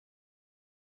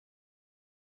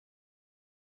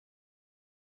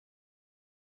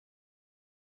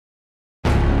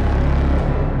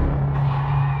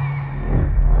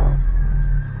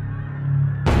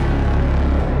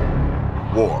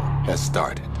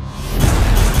started.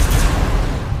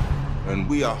 And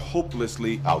we are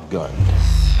hopelessly outgunned.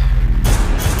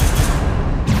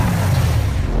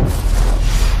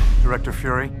 Director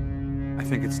Fury, I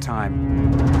think it's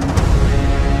time.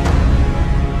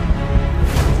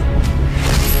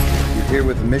 You're here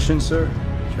with a mission, sir?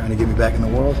 Trying to get me back in the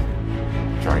world?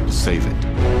 Trying to save it.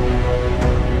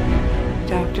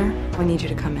 Doctor, I need you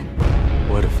to come in.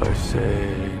 What if I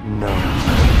say no?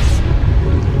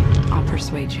 I'll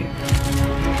persuade you.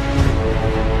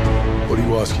 What are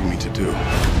you asking me to do?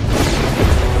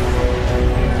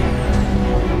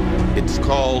 It's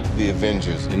called the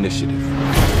Avengers Initiative.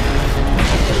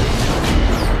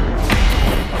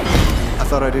 I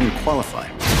thought I didn't qualify.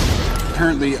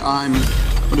 Apparently I'm,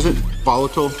 what is it,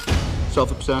 volatile,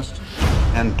 self-obsessed,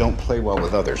 And don't play well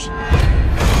with others. I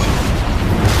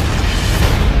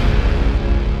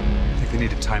think they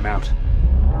need a timeout.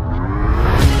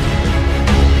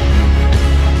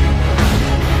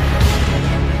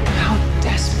 How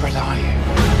desperate are you?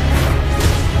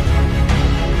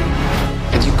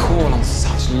 And you call on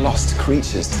such lost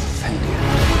creatures to defend you.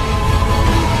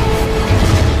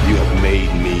 You have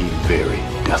made me very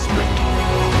desperate.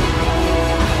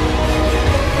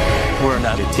 We're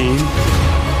not a team.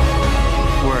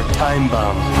 We're a time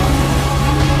bomb.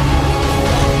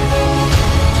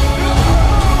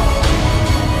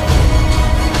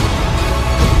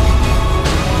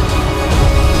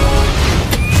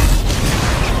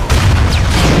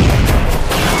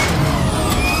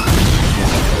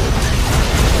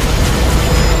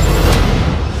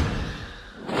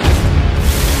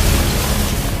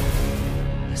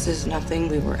 This is nothing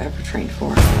we were ever trained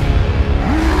for.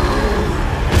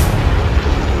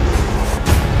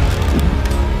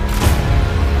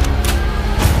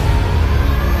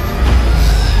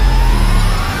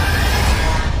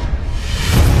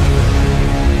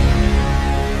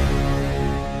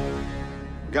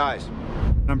 Guys,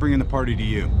 I'm bringing the party to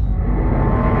you.